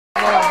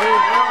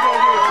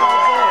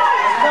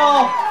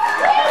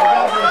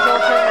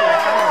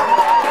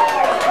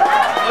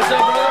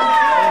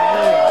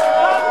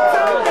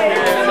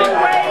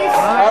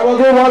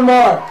one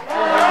more.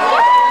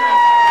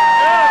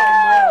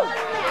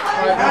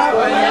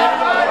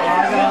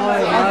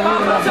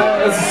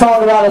 It's a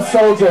song about a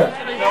soldier.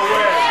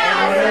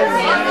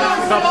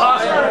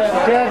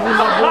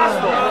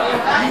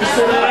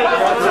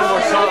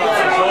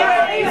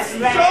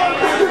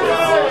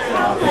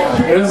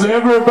 Is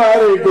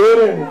everybody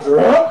getting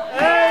drunk?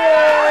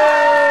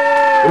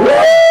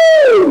 Woo!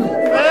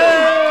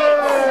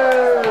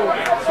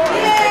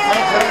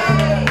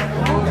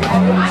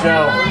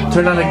 Joe,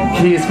 turn on the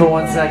keys for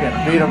 1 second.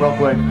 Beat them real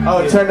quick.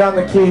 Oh, turn down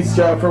the keys,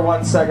 Joe, for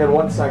 1 second.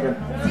 1 second.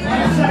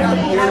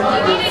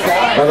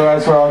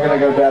 Otherwise, we're all gonna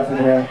go deaf in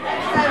here.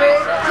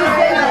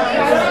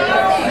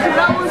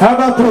 How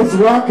about those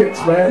Rockets,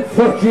 man?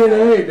 Fucking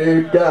A,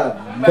 dude. God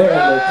damn,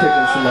 they're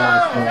kicking some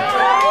ass, man.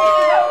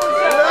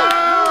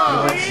 You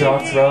want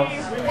shots, Ralph?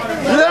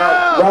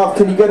 Ralph,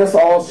 can you get us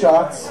all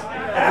shots? 2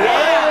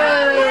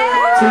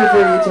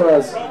 for each of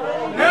us.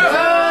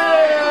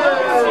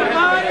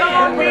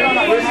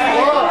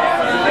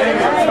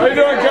 How you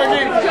doing,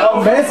 Cookie?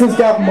 Oh, Manson's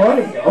got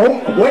money. Oh,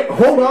 wait,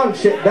 hold on,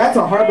 shit. That's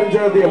a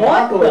harbinger of the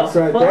apocalypse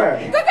right there.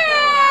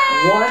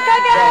 What?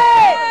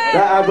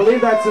 I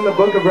believe that's in the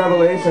book of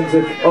Revelations.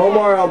 If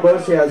Omar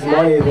al-Boshi has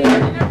money,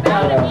 then...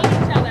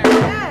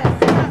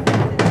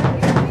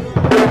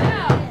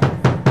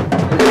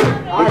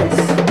 Nice.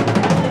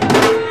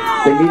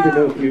 They need to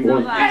know if you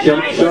want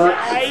jump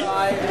shots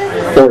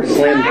or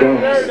slam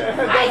dunks.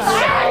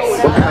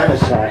 What kind of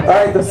shot?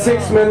 Alright, the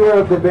 6th member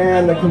of the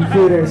band, the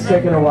computer's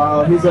taking a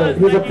while. He's a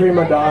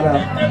prima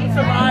donna.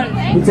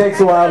 He takes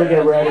a while to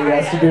get ready. He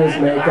has to do his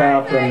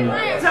makeup and...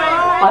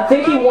 I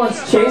think he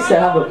wants Chase to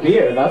have a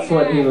beer. That's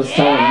what he was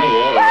telling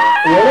me.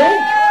 Really?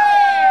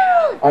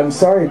 I'm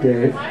sorry,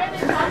 Dave.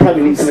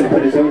 Probably needs someone to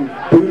put his own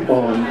boot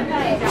on.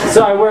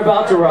 Sorry, we're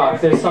about to rock.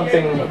 There's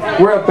something...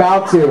 We're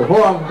about to.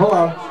 Hold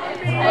on.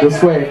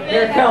 Just wait.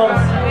 Here it comes.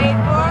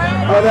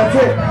 Oh, that's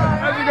it.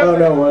 Oh,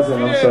 no, it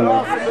wasn't. I'm sorry.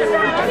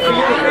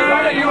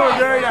 You were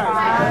very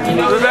nice.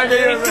 Rebecca,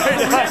 you were very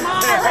nice.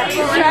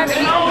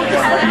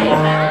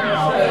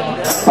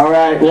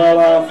 Alright, well,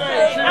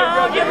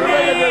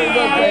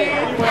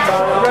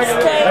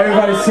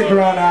 everybody stick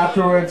around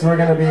afterwards. We're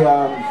going to be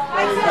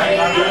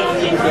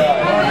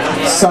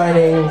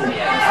signing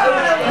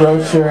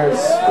brochures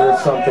or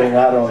something.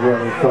 I don't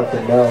really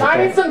fucking know.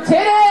 I need some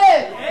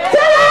titties!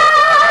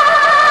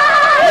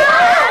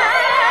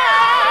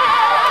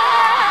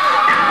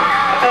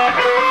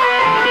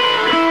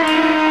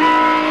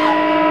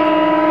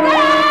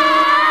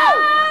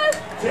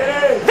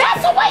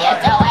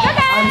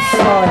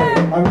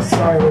 I'm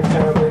sorry, we're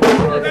terribly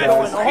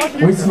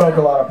disorganized. We smoke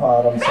a lot of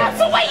pot, I'm sorry. That's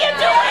the way you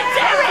do it,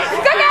 Derek!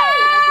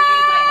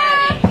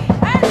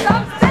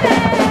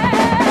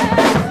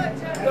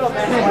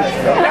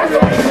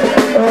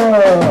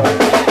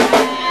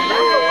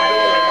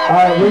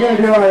 Alright, we're going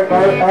to do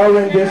our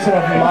rendition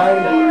of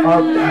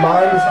Our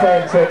Mind is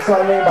Playing Tricks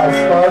on Me by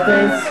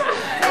Scarface.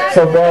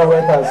 So bear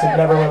with us, you've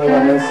never really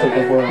released it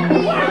before.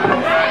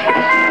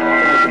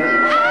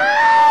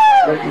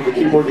 Wait for the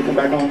keyboard to come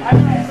back on.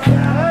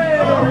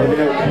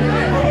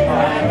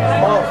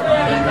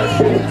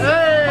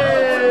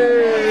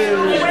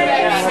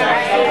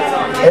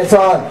 It's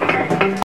on.